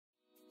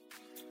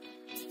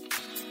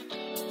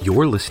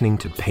You're listening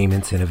to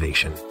Payments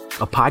Innovation,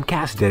 a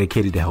podcast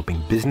dedicated to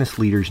helping business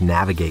leaders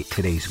navigate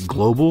today's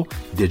global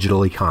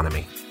digital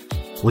economy.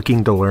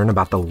 Looking to learn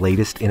about the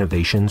latest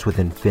innovations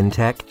within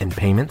fintech and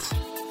payments?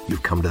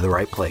 You've come to the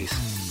right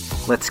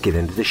place. Let's get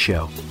into the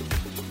show.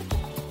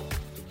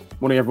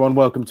 Morning, everyone.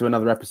 Welcome to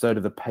another episode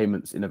of the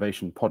Payments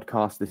Innovation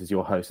Podcast. This is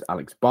your host,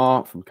 Alex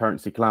Barr from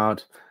Currency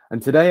Cloud.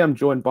 And today I'm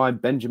joined by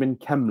Benjamin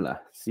Kemmler,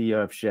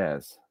 CEO of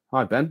Shares.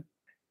 Hi, Ben.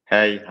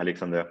 Hey,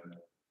 Alexander.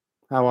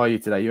 How are you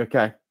today? You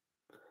okay?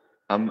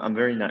 I'm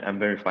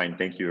very fine.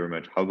 Thank you very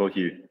much. How about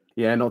you?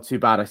 Yeah, not too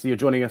bad. I see you're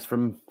joining us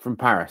from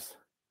Paris.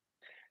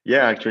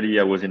 Yeah, actually,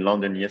 I was in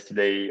London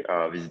yesterday,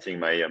 visiting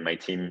my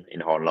team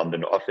in our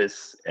London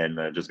office, and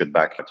just got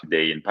back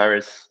today in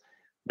Paris.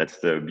 That's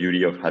the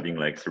beauty of having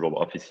like several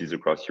offices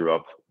across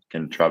Europe.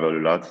 Can travel a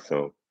lot,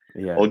 so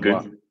Yeah, all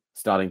good.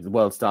 Well, the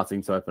world's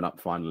starting to open up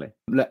finally.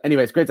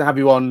 Anyway, it's great to have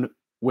you on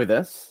with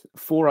us.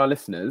 For our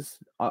listeners,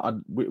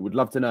 we would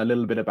love to know a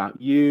little bit about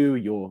you,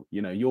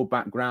 your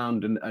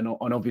background, and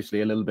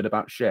obviously a little bit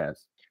about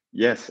Shares.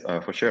 Yes,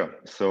 for sure.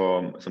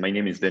 So my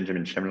name is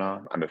Benjamin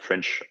Kemmler. I'm a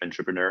French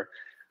entrepreneur.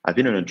 I've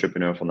been an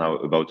entrepreneur for now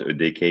about a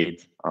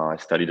decade. I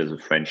studied as a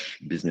French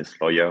business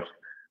lawyer,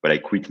 but I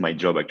quit my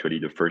job actually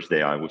the first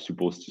day I was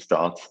supposed to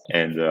start,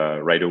 and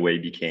right away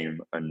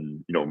became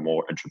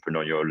more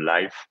entrepreneurial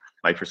life.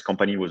 My first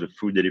company was a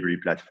food delivery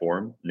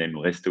platform named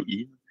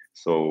Resto-In.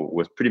 So it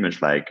was pretty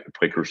much like a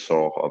precursor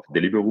of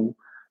Deliveroo.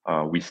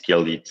 We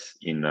scaled it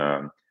in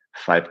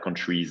 5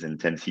 countries and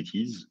 10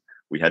 cities.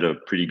 We had a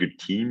pretty good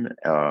team.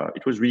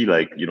 It was really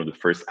like, the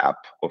first app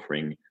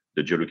offering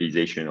the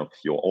geolocalization of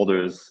your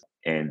orders.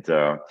 And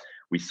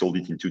we sold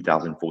it in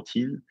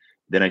 2014.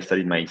 Then I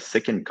started my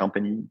second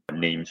company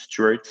named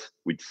Stuart,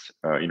 which,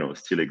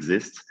 still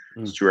exists.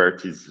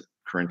 Stuart is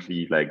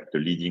currently like the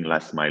leading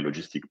last mile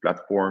logistic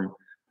platform,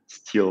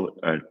 still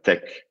a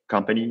tech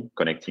company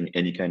connecting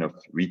any kind of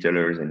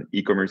retailers and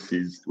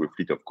e-commerces to a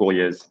fleet of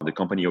couriers. The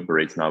company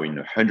operates now in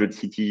 100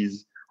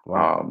 cities.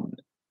 Wow.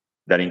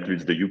 That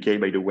includes the UK,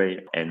 by the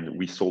way. And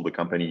we sold the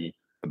company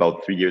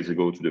about 3 years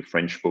ago to the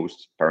French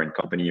Post, parent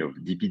company of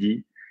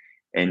DPD.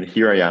 And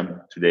here I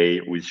am today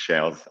with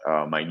Shares,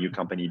 my new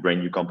company, brand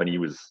new company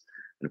with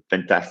a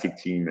fantastic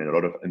team and a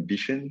lot of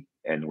ambition.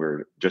 And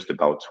we're just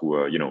about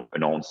to,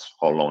 announce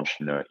our launch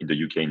in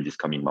the UK in this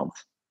coming month.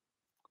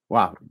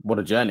 Wow, what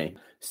a journey!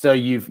 So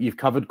you've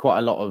covered quite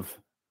a lot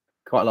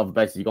of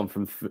bases. You've gone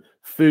from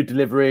food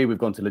delivery, we've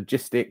gone to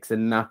logistics,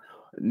 and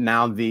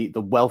now the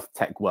wealth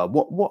tech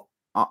world.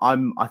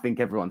 I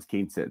think everyone's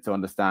keen to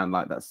understand.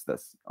 Like that's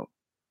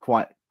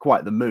quite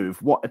the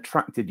move. What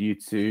attracted you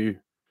to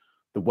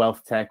the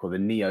wealth tech or the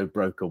neo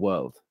broker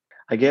world?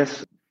 I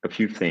guess a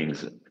few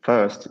things.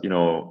 First,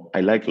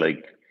 I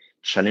like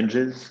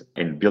challenges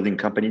and building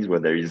companies where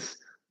there is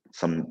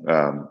some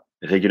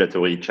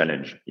regulatory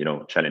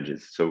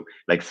challenges. So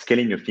like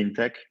scaling a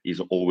fintech is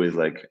always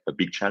like a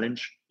big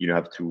challenge. You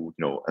have to,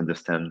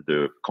 understand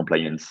the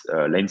compliance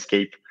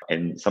landscape.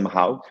 And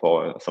somehow,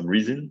 for some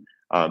reason,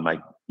 my,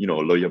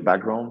 lawyer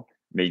background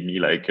made me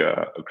like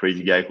a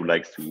crazy guy who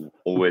likes to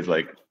always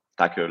like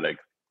tackle like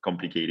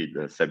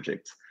complicated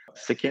subjects.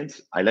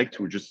 Second, I like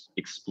to just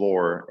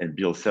explore and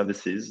build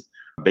services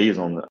based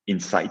on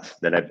insights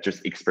that I've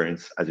just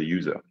experienced as a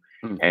user.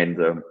 And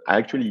I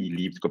actually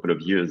lived a couple of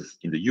years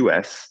in the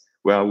US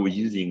where I was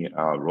using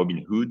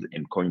Robinhood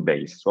and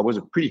Coinbase. So I was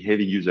a pretty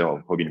heavy user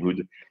of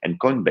Robinhood and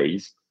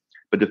Coinbase.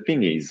 But the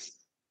thing is,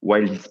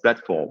 while this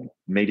platform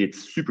made it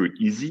super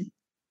easy,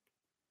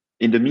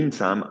 in the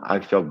meantime, I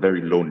felt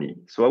very lonely.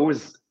 So I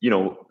was,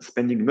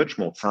 spending much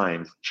more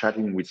time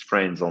chatting with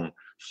friends on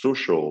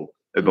social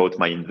about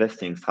my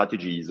investing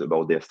strategies,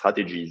 about their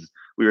strategies.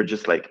 We were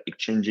just like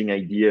exchanging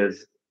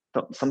ideas,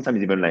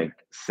 sometimes even like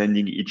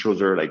sending each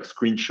other like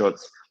screenshots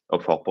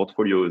of our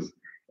portfolios.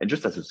 And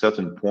just at a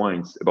certain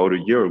point, about a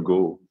year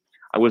ago,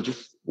 I was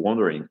just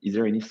wondering, is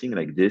there anything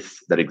like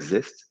this that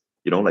exists?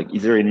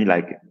 Is there any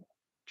like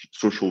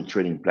social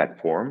trading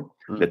platform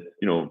that,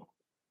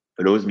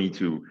 allows me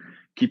to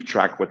keep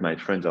track what my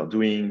friends are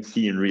doing,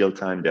 see in real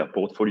time their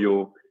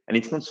portfolio. And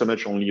it's not so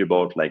much only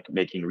about like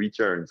making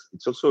returns.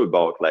 It's also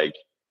about like,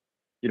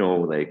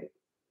 like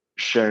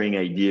sharing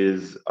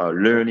ideas,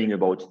 learning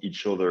about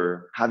each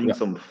other, having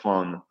some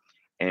fun.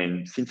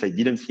 And since I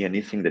didn't see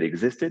anything that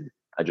existed,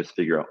 I just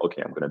figured,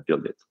 okay, I'm going to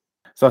build it.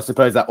 So I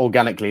suppose that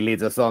organically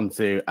leads us on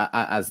to,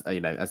 as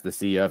the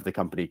CEO of the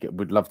company,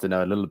 would love to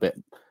know a little bit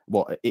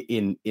what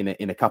in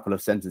a couple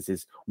of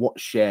sentences what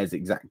Shares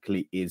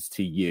exactly is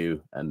to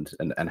you, and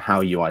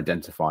how you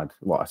identified.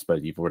 Well, I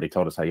suppose you've already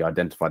told us how you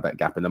identified that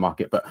gap in the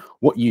market, but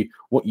what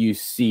you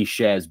see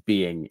Shares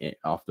being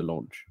after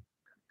launch.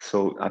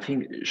 So I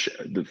think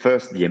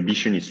the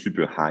ambition is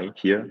super high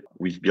here.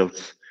 We've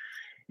built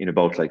in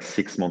about like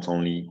 6 months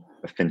only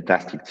a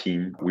fantastic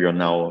team. We are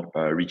now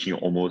reaching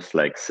almost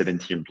like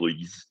 70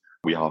 employees.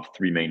 We have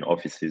 3 main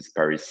offices,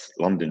 Paris,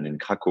 London, and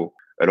Krakow.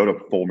 A lot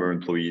of former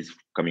employees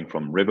coming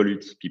from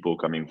Revolut, people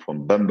coming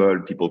from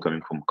Bumble, people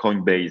coming from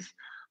Coinbase,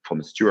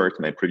 from Stuart,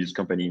 my previous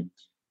company.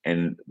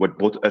 And what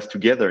brought us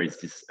together is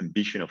this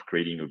ambition of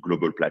creating a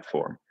global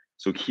platform.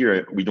 So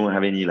here we don't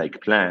have any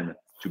like plan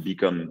to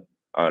become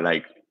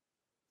like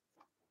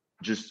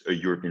just a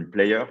European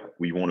player.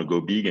 We want to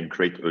go big and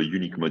create a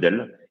unique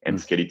model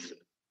and scale it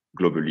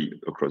globally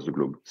across the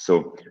globe.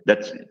 So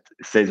that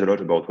says a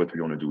lot about what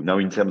we want to do. Now,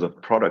 in terms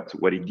of product,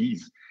 what it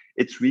is,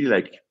 it's really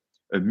like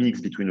a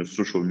mix between a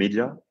social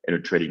media and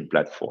a trading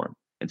platform.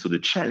 And so the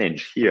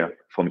challenge here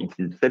from its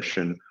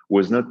inception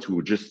was not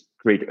to just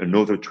create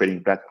another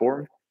trading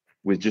platform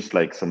with just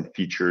like some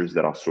features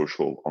that are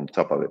social on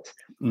top of it.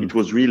 It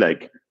was really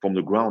like from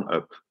the ground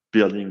up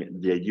building.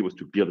 The idea was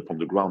to build from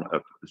the ground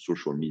up the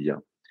social media.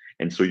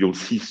 And so you'll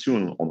see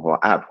soon on our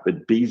app,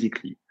 but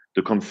basically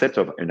the concept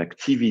of an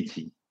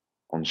activity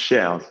on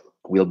shares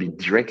will be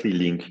directly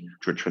linked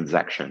to a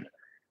transaction.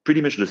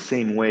 Pretty much the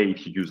same way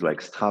if you use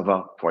like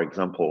Strava, for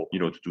example,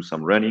 to do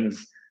some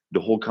runnings, the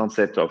whole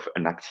concept of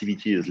an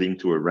activity is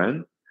linked to a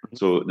run.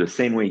 So the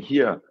same way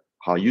here,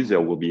 our user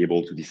will be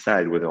able to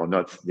decide whether or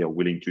not they're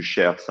willing to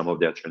share some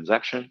of their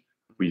transaction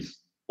with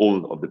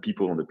all of the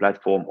people on the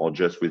platform or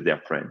just with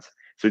their friends.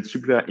 So it's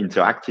super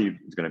interactive.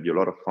 It's going to be a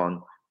lot of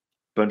fun.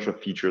 Bunch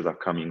of features are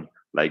coming,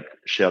 like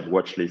shared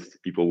watch lists.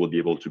 People will be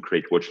able to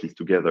create watch lists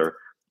together.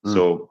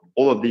 So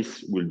all of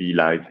this will be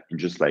live in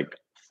just like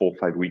 4 or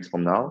 5 weeks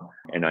from now.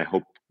 And I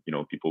hope,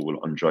 people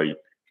will enjoy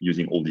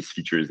using all these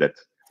features that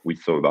we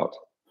thought about.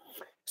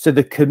 So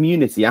the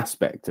community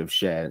aspect of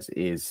shares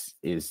is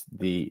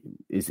the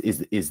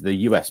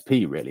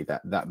USP really,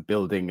 that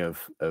building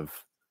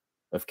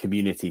of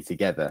community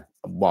together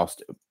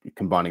whilst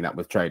combining that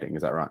with trading.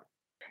 Is that right?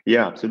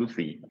 Yeah,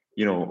 absolutely.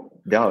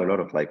 There are a lot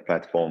of like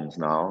platforms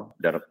now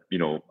that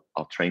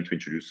are trying to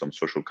introduce some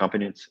social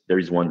components. There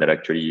is one that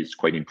actually is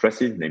quite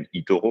impressive named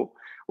eToro,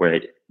 where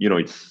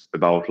it's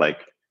about like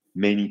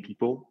many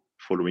people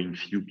following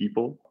few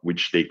people,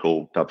 which they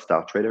call top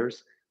star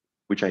traders,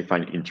 which I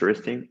find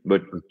interesting.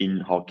 But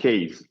in our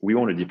case, we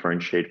want to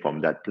differentiate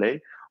from that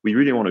play. We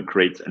really want to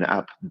create an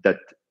app that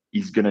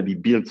is going to be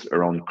built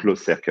around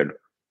close circle.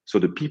 So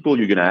the people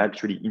you're going to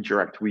actually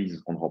interact with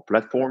on our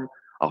platform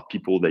are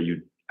people that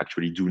you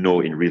actually do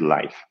know in real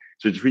life.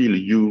 So it's really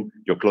you,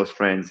 your close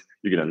friends,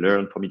 you're going to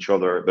learn from each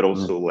other, but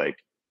also like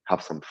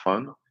have some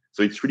fun.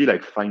 So it's really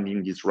like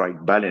finding this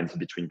right balance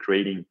between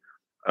creating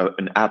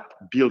an app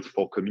built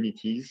for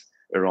communities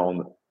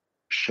around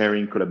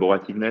sharing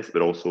collaborativeness,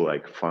 but also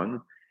like fun.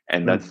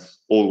 And that's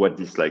all what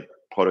these like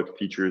product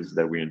features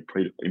that we're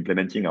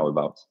implementing are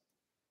about.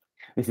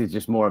 This is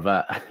just more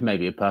of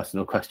maybe a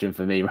personal question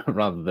for me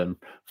rather than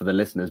for the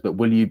listeners, but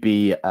will you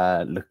be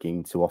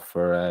looking to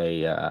offer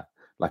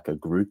a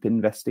group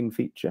investing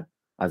feature?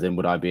 As in,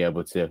 would I be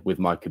able to, with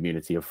my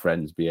community of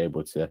friends, be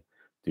able to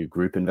do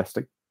group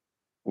investing?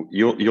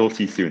 You'll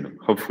see soon.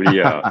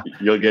 Hopefully,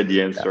 you'll get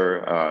the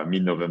answer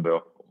mid-November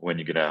when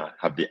you're gonna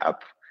have the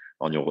app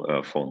on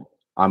your phone.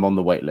 I'm on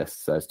the wait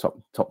list, so it's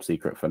top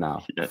secret for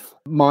now. Yes.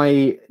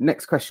 My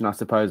next question, I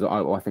suppose,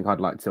 I think I'd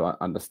like to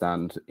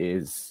understand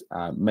is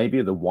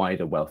maybe the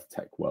wider wealth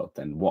tech world,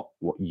 and what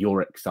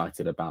you're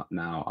excited about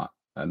now,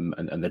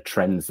 and the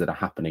trends that are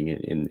happening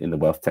in the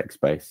wealth tech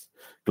space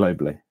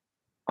globally.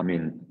 I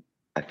mean,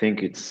 I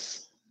think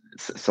it's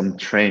some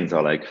trends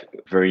are like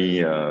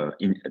very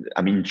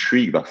I'm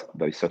intrigued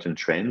by certain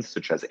trends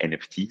such as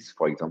NFTs,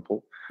 for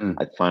example.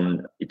 I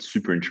find it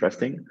super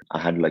interesting. I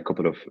had like a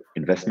couple of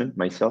investment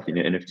myself in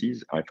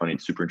NFTs. I find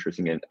it super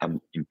interesting and I'm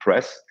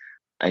impressed.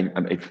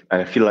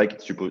 I feel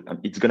like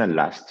it's gonna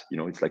last.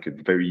 It's like a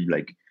very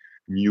like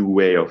new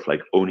way of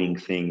like owning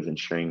things and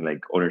sharing like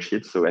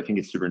ownership. So I think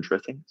it's super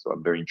interesting. So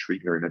I'm very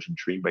much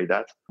intrigued by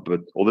that.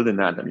 But other than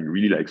that, I mean,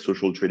 really like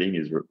social trading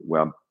is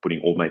where I'm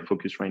putting all my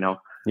focus right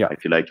now. Yeah, I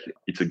feel like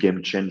it's a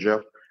game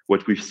changer.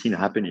 What we've seen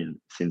happening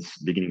since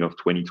beginning of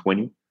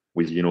 2020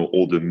 with,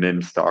 all the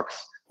meme stocks,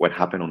 what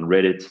happened on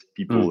Reddit,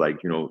 people like,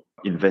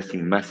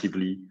 investing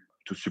massively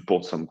to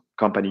support some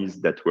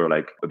companies that were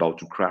like about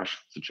to crash,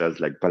 such as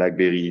like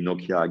BlackBerry,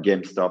 Nokia,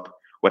 GameStop.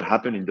 What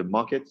happened in the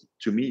market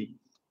to me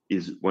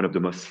is one of the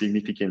most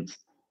significant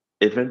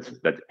events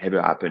that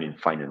ever happened in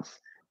finance.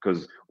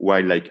 Because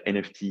while like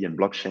NFT and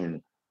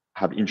blockchain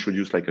have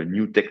introduced like a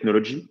new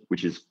technology,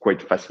 which is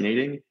quite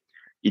fascinating,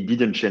 it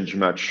didn't change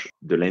much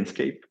the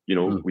landscape.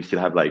 We still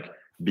have like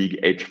big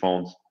hedge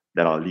funds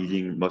that are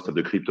leading most of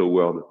the crypto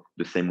world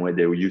the same way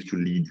they used to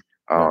lead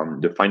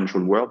the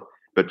financial world.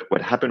 But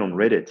what happened on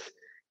Reddit,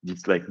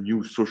 this like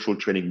new social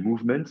trading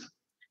movement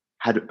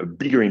had a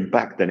bigger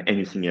impact than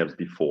anything else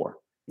before.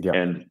 Yeah.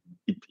 And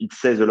it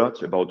says a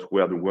lot about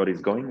where the world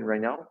is going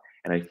right now.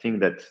 And I think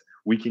that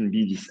we can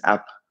be this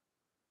app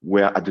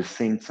where at the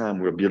same time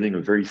we're building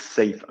a very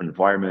safe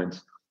environment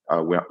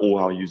where all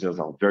our users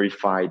are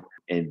verified.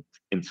 And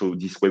so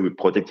this way we're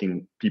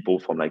protecting people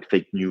from like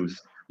fake news,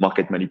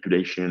 market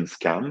manipulation,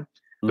 scam.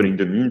 But in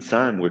the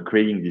meantime, we're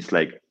creating this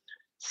like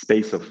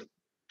space of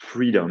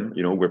freedom,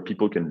 where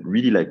people can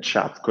really like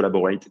chat,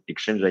 collaborate,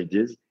 exchange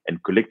ideas,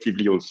 and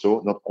collectively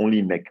also not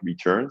only make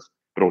returns,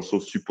 but also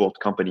support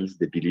companies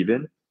they believe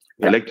in.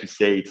 Yeah. I like to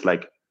say it's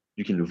like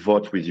you can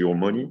vote with your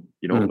money,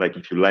 like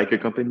if you like a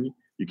company,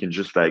 you can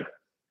just like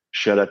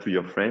share that to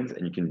your friends,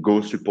 and you can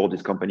go support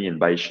this company and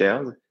buy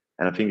shares.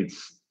 And I think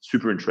it's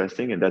super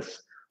interesting, and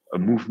that's a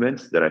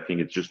movement that I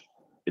think it's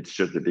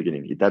just the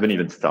beginning. It haven't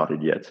even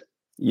started yet.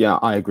 Yeah,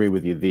 I agree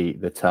with you.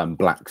 The term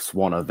black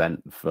swan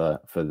event for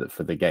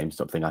the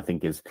GameStop thing, I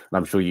think is, and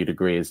I'm sure you'd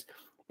agree,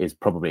 is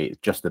probably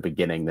just the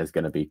beginning. There's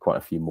going to be quite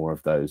a few more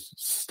of those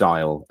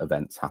style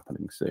events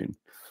happening soon.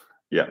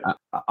 Yeah,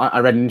 I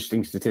read an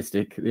interesting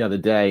statistic the other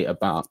day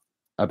about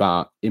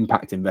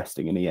impact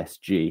investing in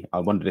ESG. I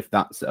wondered if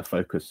that's a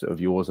focus of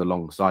yours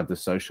alongside the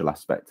social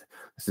aspect.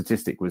 The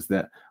statistic was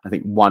that I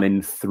think 1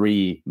 in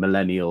 3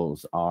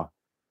 millennials are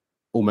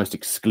almost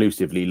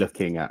exclusively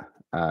looking at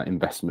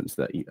investments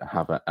that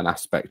have an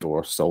aspect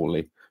or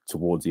solely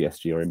towards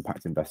ESG or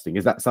impact investing.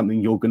 Is that something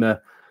you're going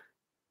to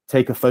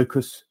take a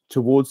focus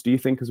towards, do you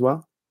think, as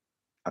well?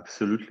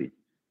 Absolutely.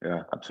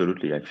 Yeah,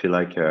 absolutely. I feel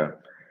like,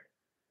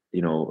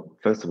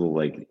 first of all,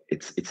 like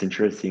it's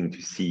interesting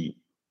to see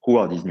who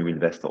are these new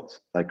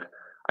investors. Like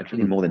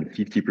actually more than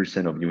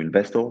 50% of new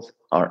investors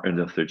are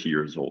under 30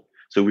 years old.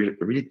 So we're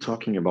really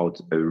talking about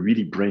a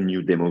really brand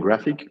new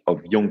demographic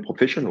of young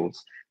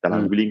professionals that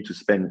are willing to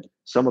spend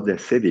some of their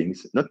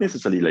savings, not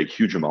necessarily like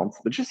huge amounts,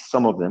 but just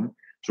some of them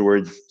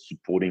towards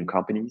supporting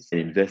companies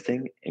and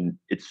investing. And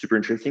it's super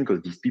interesting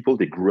because these people,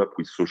 they grew up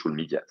with social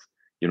media.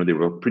 They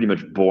were pretty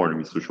much born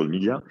with social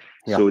media.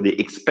 Yeah. So they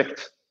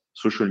expect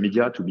social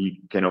media to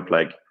be kind of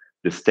like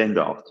the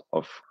standard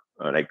of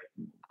like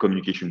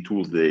communication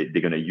tools they're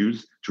going to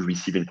use to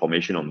receive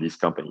information on these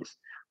companies.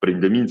 But in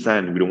the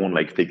meantime, we don't want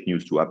like fake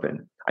news to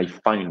happen. I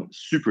find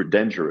super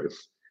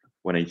dangerous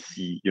when I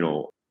see,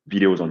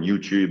 videos on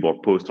YouTube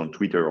or posts on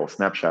Twitter or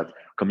Snapchat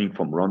coming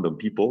from random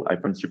people. I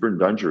find super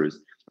dangerous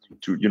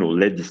to,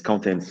 let these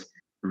contents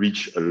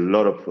reach a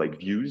lot of like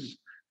views,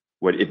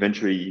 where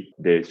eventually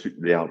they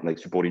are like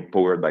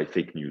powered by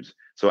fake news.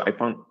 So I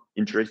found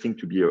interesting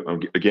to be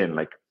again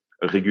like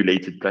a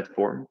regulated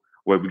platform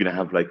where we're gonna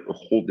have like a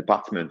whole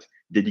department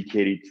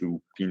dedicated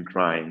to fin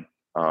crime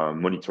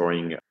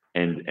monitoring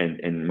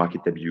and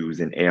market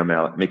abuse and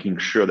AML, making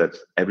sure that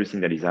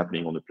everything that is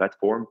happening on the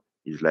platform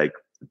is like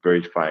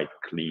verified,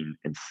 clean,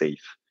 and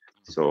safe.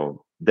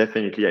 So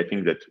definitely, I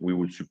think that we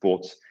would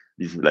support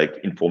this like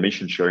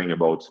information sharing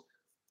about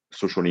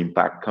social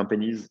impact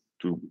companies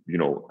to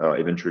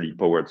eventually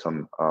power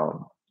some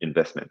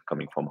investment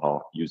coming from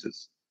our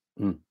users.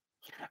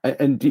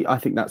 And I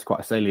think that's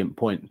quite a salient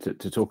point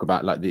to talk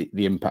about, like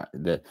the impact,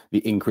 the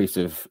increase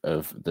of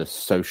the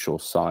social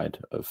side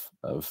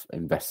of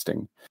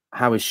investing.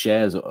 How is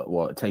Shares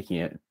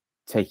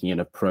taking an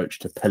approach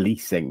to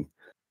policing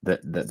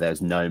that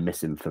there's no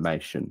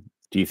misinformation?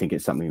 Do you think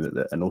it's something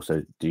and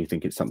also do you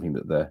think it's something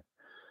that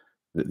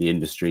the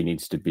industry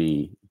needs to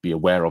be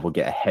aware of or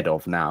get ahead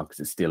of now because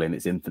it's still in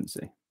its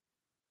infancy?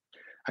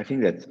 I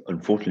think that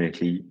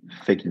unfortunately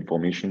fake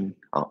information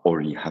are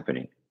already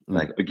happening.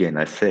 Like, again,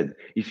 I said,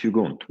 if you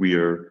go on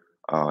Twitter,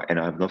 and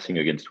I have nothing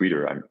against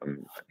Twitter, I'm a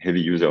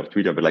heavy user of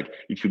Twitter, but like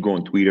if you go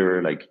on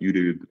Twitter, like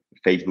YouTube,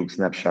 Facebook,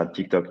 Snapchat,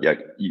 TikTok, yeah,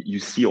 you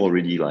see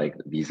already like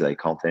these like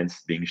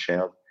contents being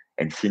shared.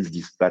 And since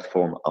these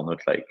platforms are not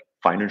like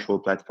financial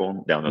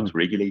platform, they are not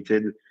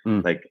regulated,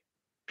 like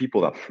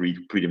people are free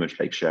to pretty much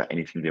like share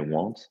anything they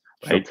want,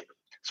 right? Sure.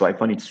 So I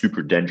find it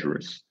super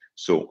dangerous.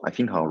 So I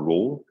think our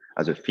role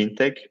as a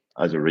fintech,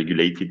 as a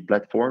regulated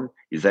platform,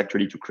 is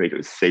actually to create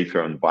a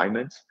safer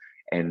environment.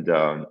 And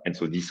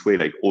so this way,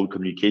 like all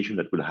communication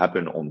that will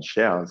happen on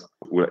Shares,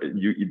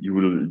 you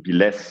will be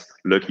less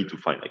likely to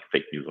find like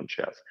fake news on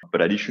Shares.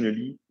 But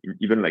additionally,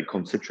 even like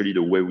conceptually,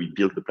 the way we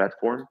build the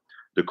platform,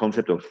 the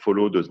concept of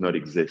follow does not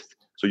exist.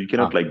 So you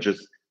cannot like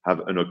just have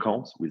an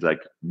account with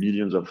like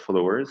millions of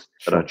followers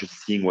that are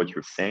just seeing what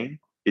you're saying.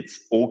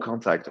 It's all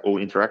contact, all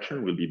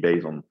interaction will be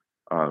based on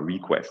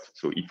request.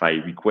 So if I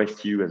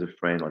request you as a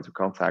friend or as a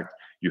contact,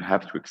 you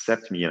have to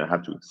accept me and I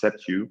have to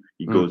accept you.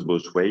 It goes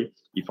both ways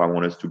if I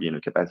want us to be in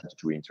a capacity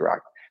to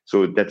interact.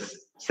 So that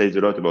says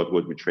a lot about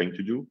what we're trying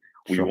to do.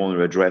 We want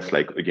to address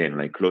like, again,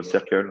 like closed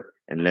circle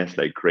and less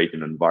like create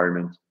an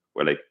environment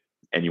where like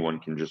anyone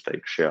can just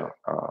like share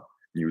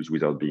news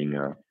without being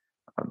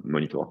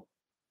monitored.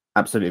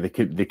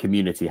 Absolutely. The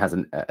community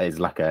is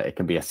like it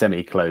can be a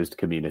semi-closed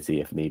community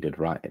if needed,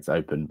 right? It's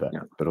open,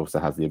 but also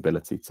has the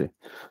ability to.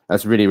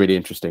 That's really, really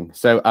interesting.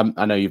 So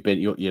I know you've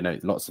been,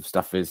 lots of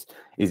stuff is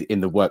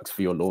in the works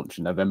for your launch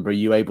in November. Are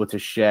you able to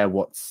share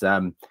what's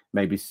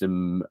maybe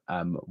some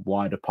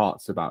wider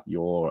parts about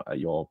your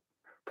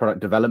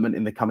product development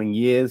in the coming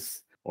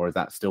years, or is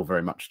that still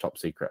very much top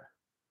secret?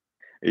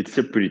 It's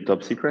still pretty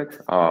top secret,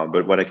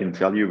 but what I can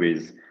tell you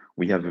is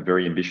we have a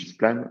very ambitious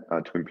plan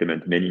to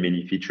implement many,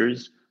 many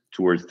features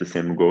towards the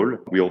same goal.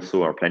 We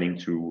also are planning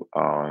to,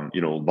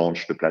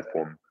 launch the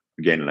platform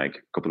again, like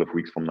a couple of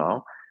weeks from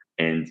now.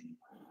 And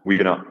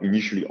we're going to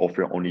initially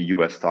offer only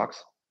US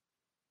stocks,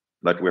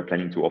 but we're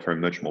planning to offer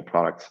much more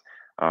products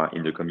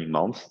in the coming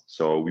months.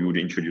 So we would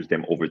introduce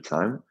them over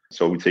time.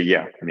 So I would say,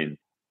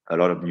 a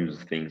lot of new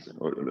things,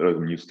 a lot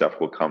of new stuff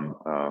will come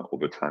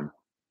over time.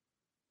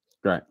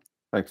 Great.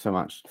 Thanks so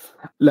much.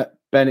 Look,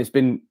 Ben, it's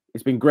been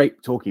It's been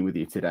great talking with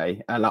you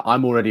today. And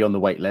I'm already on the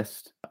wait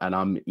list and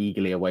I'm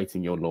eagerly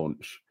awaiting your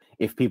launch.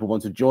 If people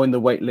want to join the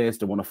wait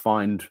list and want to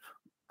find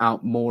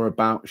out more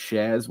about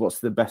Shares, what's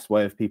the best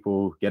way of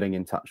people getting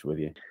in touch with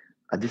you?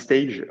 At this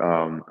stage,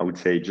 I would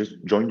say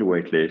just join the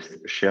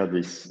waitlist, share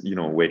this,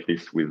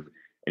 waitlist with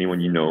anyone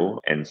you know,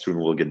 and soon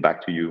we'll get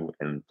back to you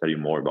and tell you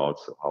more about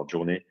our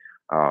journey.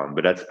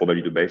 But that's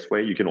probably the best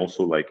way. You can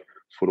also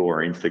follow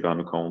our Instagram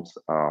accounts,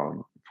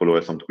 follow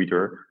us on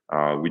Twitter.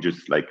 We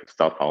just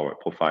start our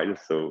profile,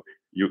 so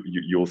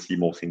you'll see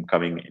more things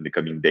coming in the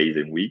coming days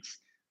and weeks.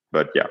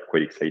 But yeah,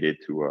 quite excited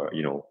to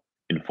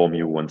inform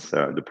you once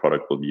the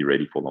product will be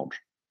ready for launch.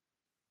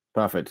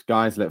 Perfect,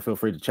 guys. Feel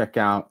free to check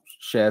out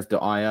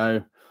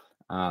shares.io.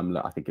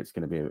 I think it's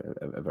going to be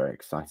a very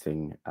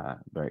exciting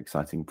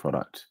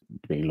product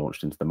being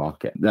launched into the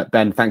market.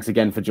 Ben, thanks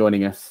again for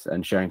joining us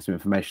and sharing some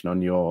information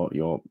on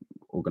your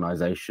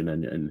organization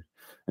and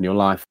your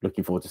life.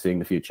 Looking forward to seeing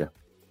the future.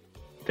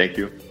 Thank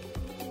you.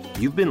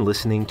 You've been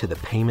listening to the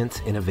Payments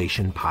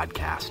Innovation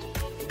Podcast.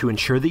 To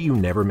ensure that you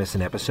never miss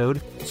an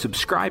episode,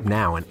 subscribe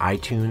now in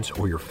iTunes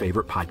or your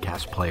favorite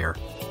podcast player.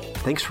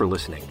 Thanks for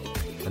listening.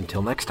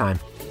 Until next time.